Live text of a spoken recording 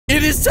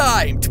is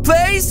time to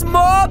play some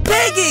more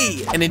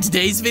Piggy. And in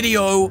today's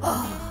video,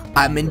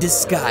 I'm in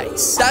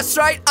disguise. That's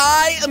right,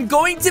 I am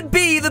going to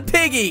be the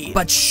Piggy.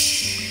 But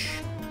shh.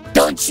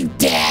 Don't you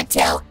dare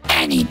tell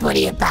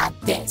anybody about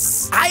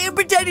this. I am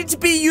pretending to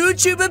be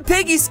YouTuber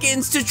Piggy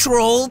Skins to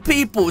troll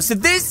people. So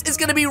this is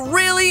going to be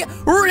really,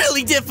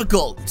 really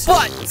difficult.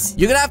 But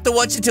you're going to have to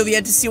watch until the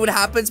end to see what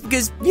happens.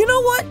 Because you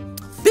know what?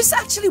 This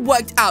actually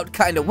worked out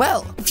kind of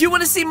well. If you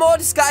want to see more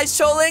disguise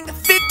trolling,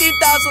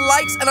 15,000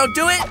 likes and I'll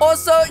do it.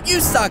 Also,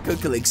 use star code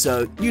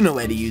Calixo. You know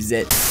where to use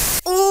it.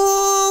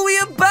 Ooh, we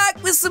are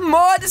back with some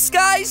more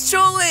disguise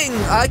trolling.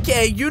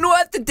 Okay, you know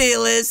what the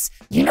deal is.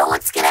 You know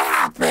what's gonna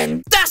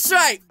happen. That's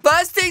right.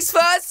 First things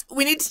first,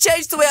 we need to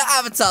change the way our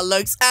avatar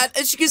looks. And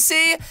as you can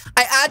see,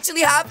 I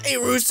actually have a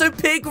Russo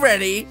pig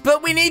ready,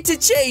 but we need to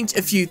change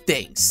a few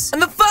things.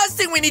 And the first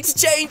thing we need to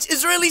change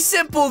is really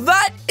simple.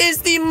 That is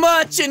the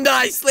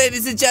merchandise,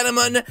 ladies and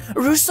gentlemen.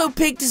 Russo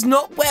pig does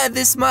not wear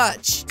this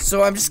much.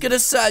 So I'm just gonna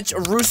search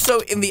Russo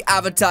in the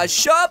avatar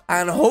shop,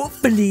 and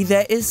hopefully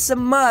there is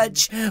some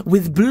merch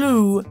with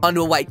blue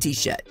under a white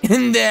t-shirt.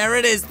 And there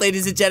it is,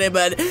 ladies and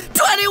gentlemen.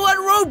 21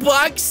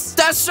 Robux.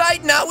 That's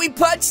right, now we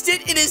punched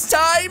it. It is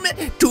time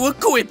to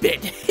equip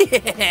it.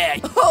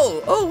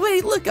 Oh,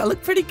 wait, look, I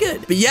look pretty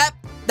good. But yep,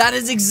 that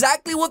is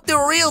exactly what the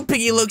real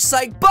Piggy looks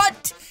like,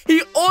 but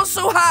he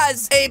also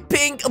has a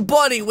pink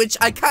body, which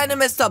I kind of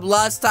messed up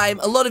last time.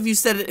 A lot of you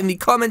said it in the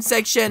comment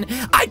section.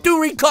 I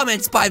do read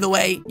comments, by the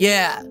way.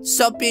 Yeah,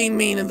 stop being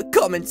mean in the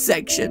comment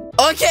section.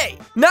 Okay,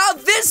 now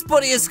this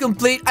body is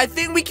complete. I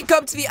think we can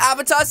come to the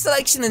avatar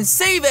selection and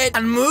save it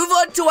and move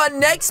on to our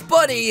next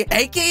body,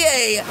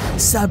 aka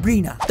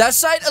Sabrina.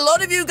 That's right, a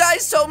lot of you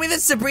guys told me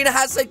that Sabrina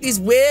has like these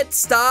weird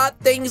star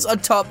things on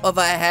top of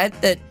her head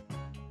that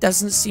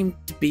doesn't seem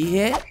to be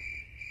here.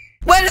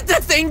 Where did the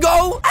thing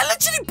go? I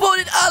literally bought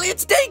it earlier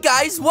today,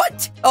 guys.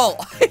 What? Oh,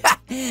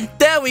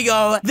 there we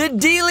go. The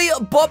Dealy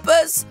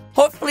Boppers.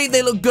 Hopefully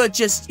they look good.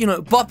 Just, you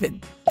know,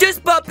 bopping.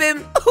 Just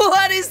bopping.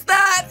 What is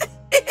that?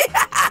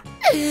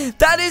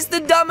 That is the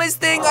dumbest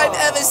thing I've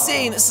ever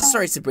seen.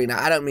 Sorry, Sabrina.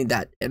 I don't mean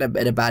that in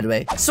a bad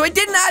way. So I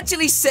didn't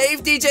actually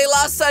save DJ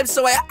last time,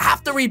 so I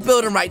have to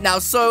rebuild him right now.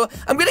 So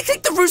I'm going to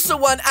click the Russo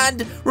one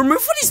and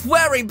remove what he's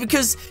wearing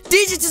because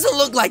DJ doesn't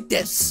look like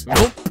this.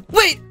 Nope.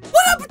 Wait,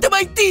 what happened to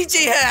my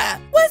DJ hair?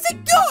 Where's it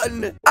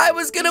gone? I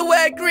was gonna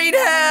wear green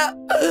hair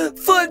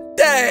for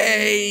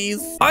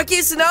days.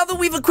 Okay, so now that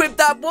we've equipped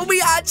that, what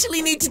we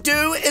actually need to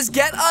do is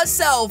get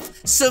ourselves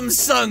some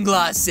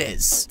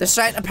sunglasses. That's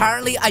right,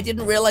 apparently I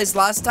didn't realize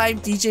last time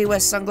DJ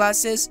wears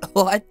sunglasses.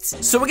 What?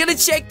 So we're gonna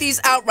check these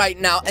out right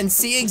now and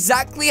see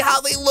exactly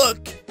how they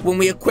look when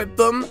we equip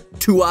them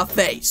to our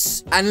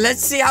face. And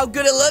let's see how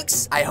good it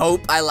looks. I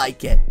hope I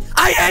like it.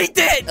 I hate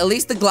it! At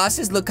least the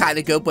glasses look kind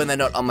of good when they're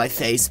not on my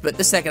face, but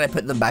the second I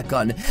put them back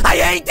on, I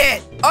hate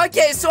it!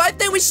 Okay, so I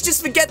think we should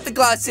just forget the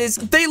glasses.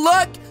 They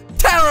look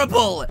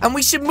terrible! And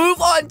we should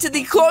move on to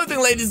the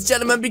clothing, ladies and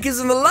gentlemen, because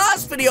in the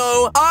last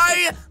video,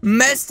 I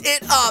messed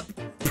it up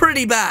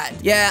pretty bad.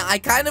 Yeah, I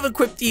kind of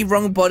equipped the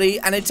wrong body,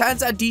 and it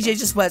turns out DJ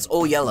just wears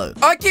all yellow.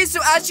 Okay, so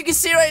as you can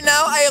see right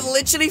now, I have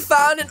literally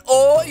found an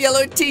all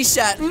yellow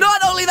t-shirt.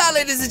 Not only that,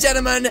 ladies and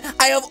gentlemen,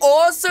 I have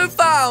also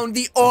found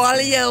the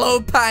all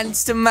yellow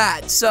pants to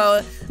match.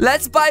 So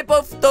let's buy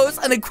both of those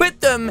and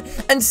equip them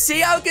and see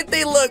how good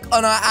they look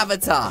on our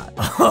avatar.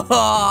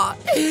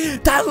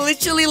 That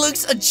literally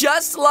looks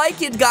just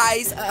like it,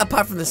 guys.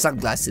 Apart from the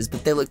sunglasses,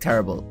 but they look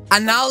terrible.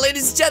 And now,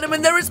 ladies and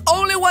gentlemen, there is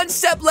only one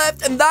step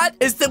left, and that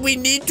is that we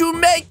need to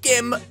make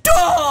him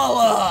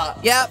taller.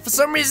 Yeah, for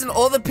some reason,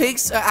 all the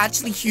pigs are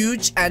actually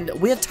huge, and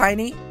we're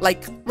tiny,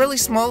 like really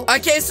small.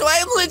 Okay, so I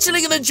am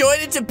literally gonna join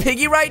into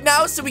Piggy right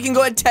now so we can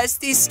go and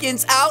test these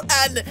skins out,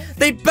 and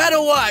they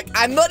better work.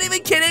 I'm not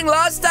even kidding.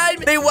 Last time,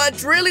 they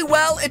worked really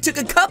well. It took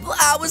a couple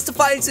hours to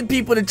find some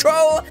people to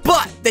troll,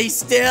 but they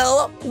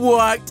still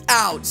worked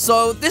out.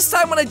 So this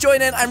time when I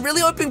join in, I'm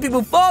really hoping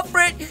people fall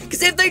for it,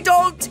 because if they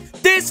don't,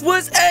 this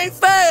was a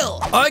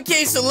fail.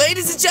 Okay, so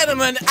ladies and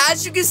gentlemen,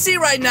 as you can see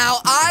right now,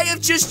 I have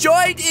just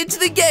joined into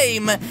the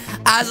game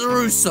as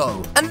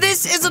Russo. And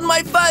this isn't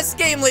my first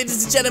game,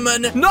 ladies and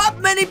gentlemen. Not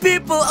many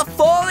people are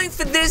falling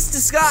for this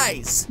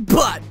disguise.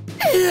 But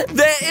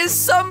there is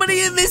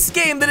somebody in this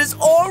game that has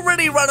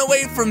already run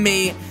away from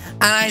me.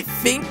 And I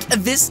think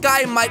this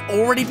guy might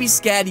already be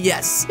scared.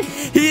 Yes,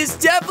 he is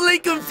definitely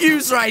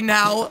confused right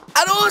now.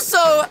 And also,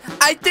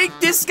 I think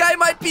this guy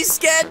might be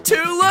scared too.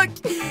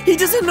 Look, he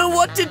doesn't know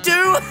what to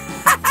do.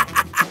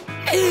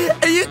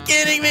 Are you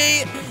kidding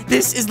me?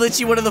 This is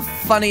literally one of the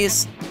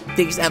funniest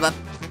things ever.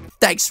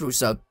 Thanks,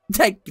 Russo.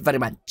 Thank you very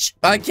much.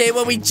 Okay,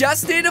 well, we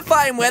just need to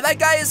find where that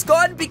guy is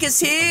gone because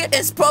he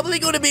is probably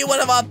going to be one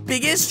of our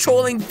biggest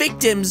trolling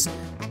victims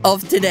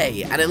of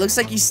today. And it looks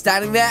like he's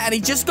standing there and he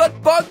just got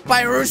bonked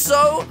by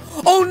Russo.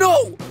 Oh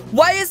no!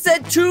 Why is there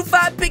two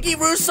fat Piggy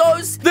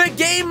Russos? The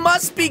game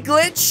must be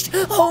glitched.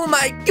 Oh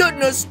my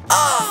goodness.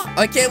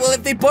 Ah! Okay, well,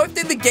 if they both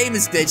think the game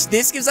is glitched,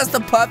 this gives us the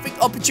perfect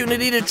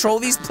opportunity to troll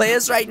these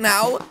players right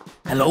now.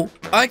 Hello?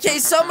 Okay,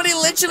 somebody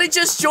literally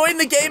just joined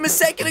the game a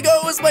second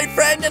ago. It was my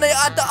friend, and I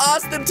had to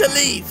ask them to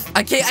leave.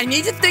 Okay, I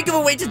need to think of a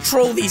way to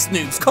troll these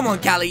noobs. Come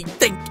on, Callie.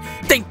 Think.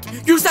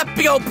 Use that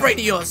big old brain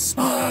of yours.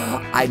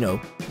 I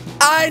know.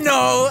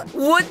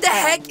 What the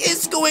heck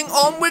is going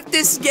on with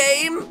this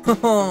game?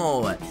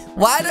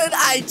 Why don't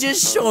I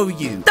just show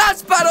you?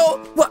 That's battle.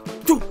 1,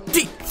 2,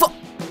 3, 4.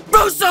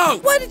 Russo!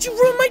 Why did you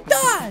ruin my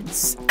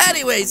dance?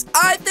 Anyways,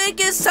 I think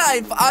it's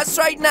time for us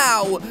right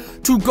now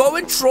to go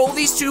and troll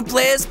these two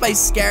players by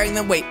scaring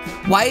them. Wait,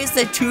 why is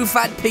there 2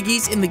 fat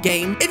piggies in the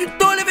game? If you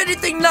don't have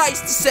anything nice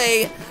to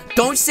say,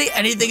 don't say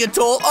anything at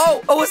all.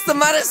 Oh, what's the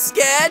matter?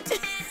 Scared?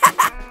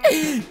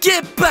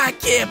 Get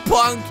back here,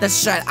 punk.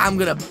 That's right, I'm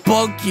gonna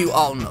bunk you.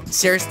 Oh, no.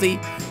 Seriously?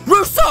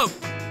 Russo!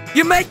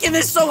 You're making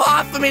this so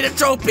hard for me to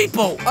troll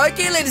people.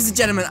 Okay, ladies and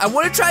gentlemen, I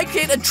want to try and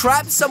create a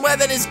trap somewhere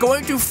that is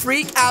going to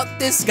freak out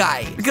this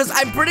guy. Because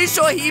I'm pretty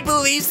sure he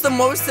believes the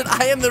most that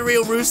I am the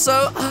real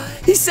Russo.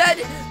 He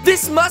said,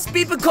 this must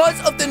be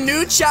because of the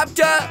new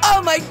chapter.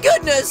 Oh my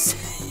goodness.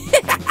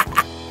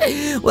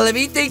 Well, if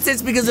he thinks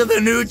it's because of the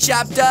new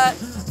chapter,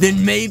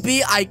 then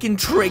maybe I can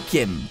trick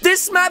him.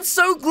 This map's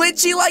so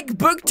glitchy like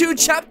Book 2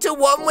 Chapter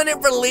 1 when it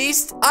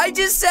released. I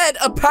just said,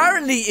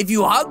 apparently, if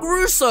you hug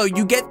Russo,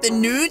 you get the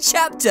new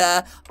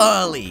chapter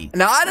early.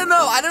 Now, I don't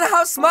know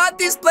how smart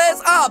these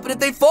players are, but if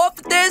they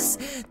forfeit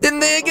this, then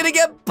they're gonna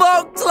get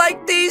bonked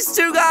like these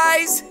two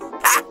guys.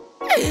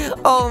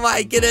 Oh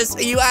my goodness,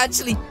 are you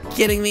actually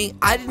kidding me?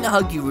 I didn't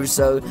hug you,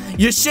 Russo.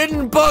 You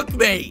shouldn't book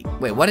me.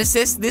 Wait, what is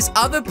this? This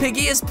other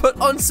piggy has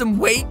put on some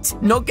weight.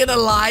 Not gonna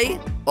lie.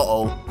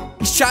 Uh-oh.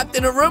 He's trapped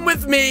in a room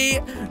with me.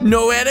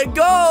 Nowhere to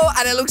go.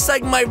 And it looks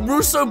like my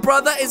Russo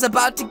brother is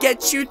about to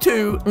get you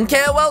too.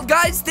 Okay, well,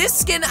 guys, this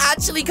skin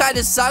actually kind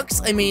of sucks.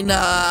 I mean,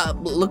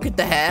 look at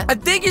the hair. I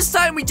think it's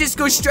time we just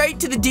go straight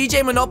to the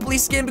DJ Monopoly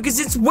skin because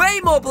it's way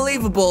more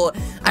believable.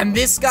 And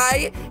this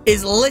guy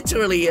is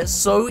literally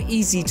so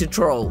easy to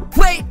troll.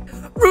 Wait,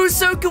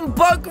 Russo can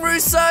bug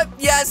Russo.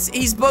 Yes,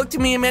 he's bugged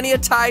me many a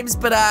times,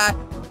 but,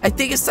 I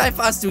think it's time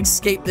for us to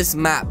escape this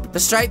map.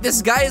 That's right,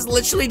 this guy has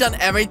literally done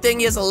everything.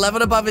 He has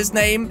 11 above his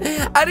name,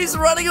 and he's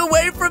running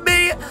away from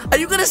me. Are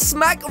you gonna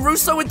smack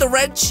Russo with the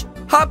wrench?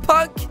 Huh,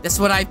 punk? That's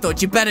what I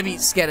thought. You better be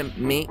scared of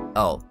me.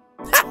 Oh.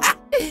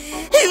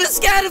 He was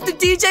scared of the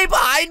DJ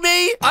behind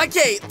me.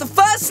 Okay, the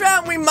first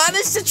round, we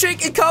managed to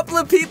trick a couple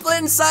of people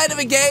inside of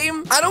a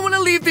game. I don't want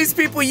to leave these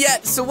people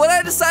yet, so what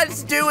I decided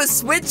to do was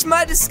switch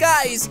my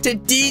disguise to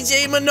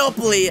DJ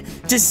Monopoly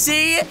to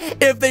see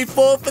if they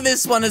fall for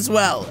this one as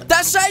well.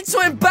 That's right,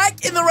 so I'm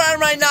back in the round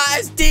right now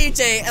as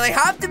DJ, and I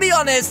have to be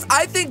honest,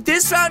 I think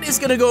this round is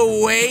gonna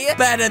go way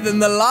better than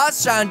the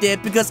last round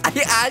did because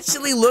I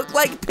actually look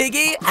like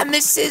Piggy, and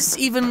this is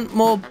even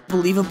more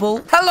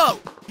believable. Hello.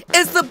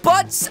 Is the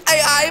bot's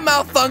AI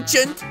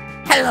malfunctioned?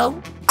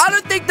 Hello? I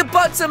don't think the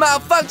bots are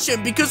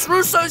malfunctioned because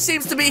Russo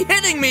seems to be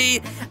hitting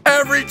me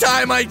every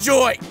time I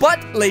join.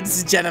 But,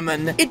 ladies and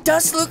gentlemen, it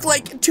does look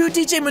like 2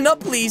 DJ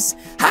Monopolies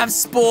have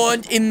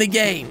spawned in the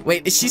game.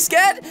 Wait, is she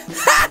scared?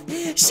 Ha!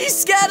 She's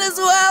scared as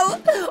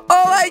well.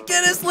 Oh my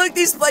goodness, look,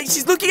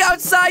 she's looking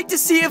outside to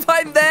see if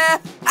I'm there.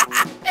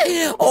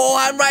 Oh,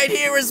 I'm right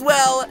here as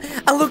well.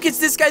 And look, it's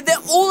this guy. They're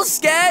all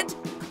scared.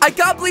 I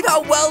can't believe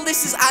how well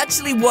this is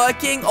actually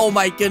working. Oh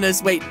my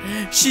goodness, wait.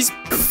 She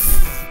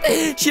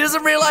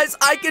doesn't realize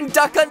I can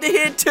duck under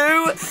here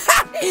too.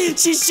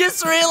 She's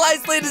just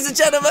realized, ladies and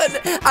gentlemen.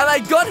 And I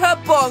got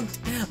her bonked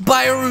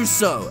by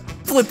Russo.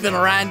 Flippin'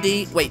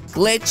 Randy. Wait,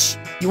 glitch?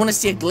 You want to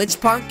see a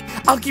glitch, punk?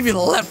 I'll give you the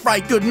left,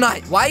 right, good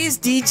night. Why is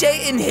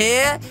DJ in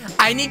here?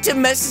 I need to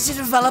message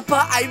the developer.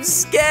 I'm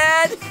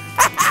scared.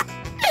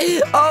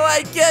 Oh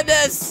my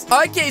goodness.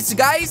 Okay, so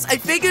guys, I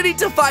think I need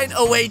to find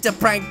a way to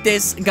prank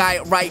this guy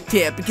right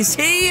here because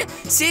he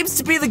seems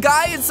to be the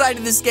guy inside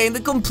of this game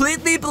that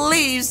completely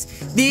believes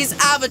these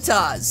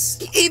avatars.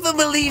 He even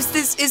believes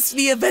this is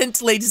the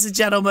event, ladies and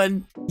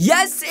gentlemen.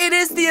 Yes, it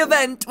is the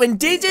event. When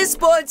DJ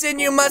spawns in,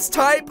 you must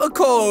type a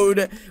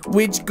code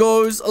which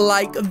goes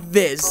like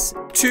this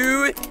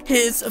to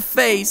his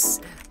face.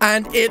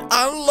 And it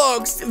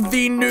unlocks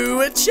the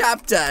new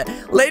chapter.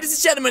 Ladies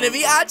and gentlemen, if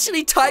he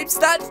actually types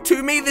that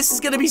to me, this is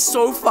gonna be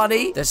so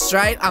funny. That's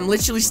right, I'm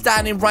literally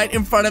standing right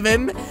in front of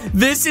him.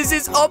 This is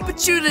his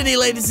opportunity,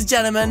 ladies and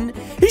gentlemen.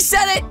 He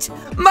said it!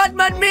 Mud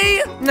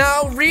me!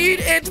 Now read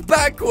it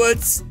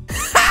backwards.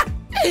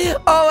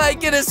 Oh my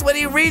goodness, when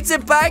he reads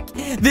it back,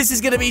 this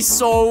is gonna be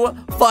so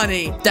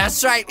funny.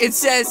 That's right, it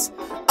says,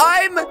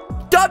 I'm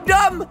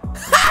Dum-Dum!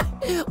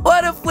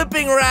 What a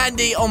flipping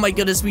Randy. Oh my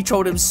goodness, we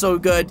trolled him so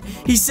good.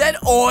 He said,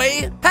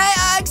 oi.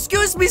 Hey,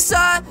 excuse me,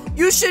 sir.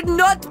 You should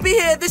not be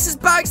here. This is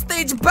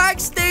backstage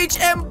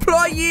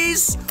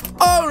employees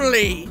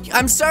only.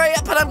 I'm sorry,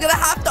 but I'm gonna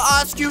have to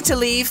ask you to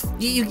leave.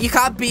 You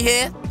can't be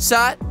here,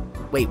 sir.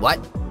 Wait, what?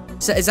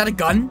 Is that a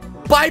gun?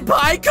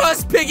 Bye-bye,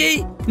 cuss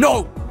piggy.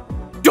 No,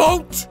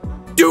 don't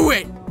do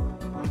it.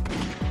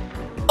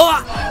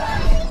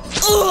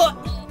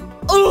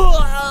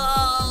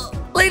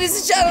 Ladies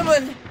and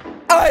gentlemen,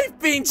 I've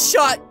been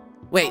shot.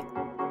 Wait,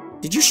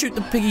 did you shoot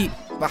the piggy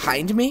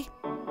behind me?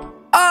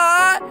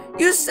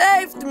 You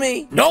saved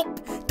me. Nope.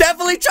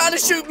 Definitely trying to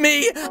shoot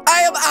me.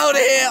 I am out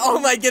of here. Oh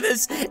my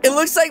goodness. It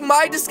looks like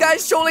my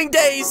disguise trolling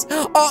days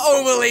are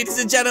over, ladies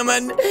and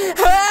gentlemen.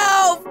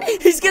 Help!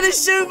 He's gonna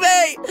shoot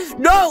me.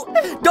 No,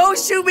 don't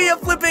shoot me, you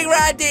flipping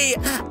Randy.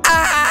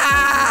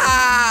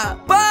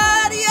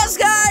 But yes,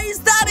 guys,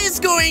 that is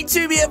going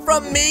to be it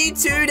from me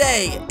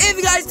today. If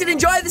you guys did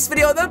enjoy this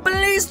video, then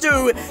please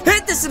do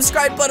hit the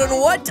subscribe button.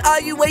 What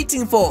are you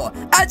waiting for?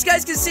 As you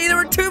guys can see, there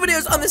are 2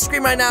 videos on the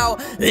screen right now.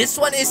 This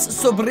one is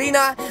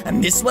Sabrina,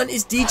 and this one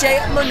is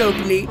DJ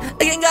Monopoly.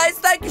 Again, guys,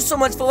 thank you so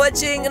much for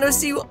watching, and I'll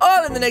see you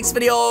all in the next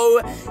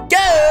video.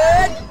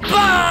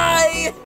 Goodbye!